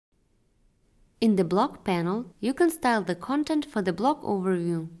In the blog panel, you can style the content for the blog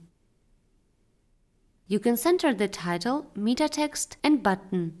overview. You can center the title, meta text, and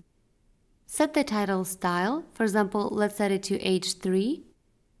button. Set the title style, for example, let's set it to H3.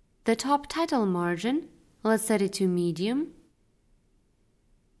 The top title margin, let's set it to medium.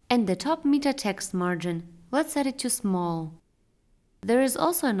 And the top meta text margin, let's set it to small. There is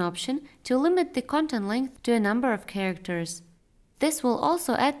also an option to limit the content length to a number of characters. This will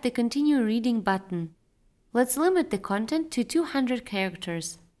also add the continue reading button. Let's limit the content to 200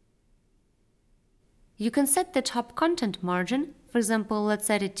 characters. You can set the top content margin, for example, let's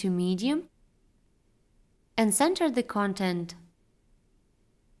set it to medium, and center the content.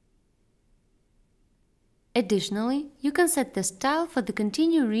 Additionally, you can set the style for the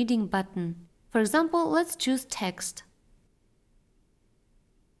continue reading button. For example, let's choose text.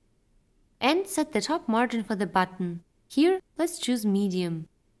 And set the top margin for the button. Here, let's choose medium.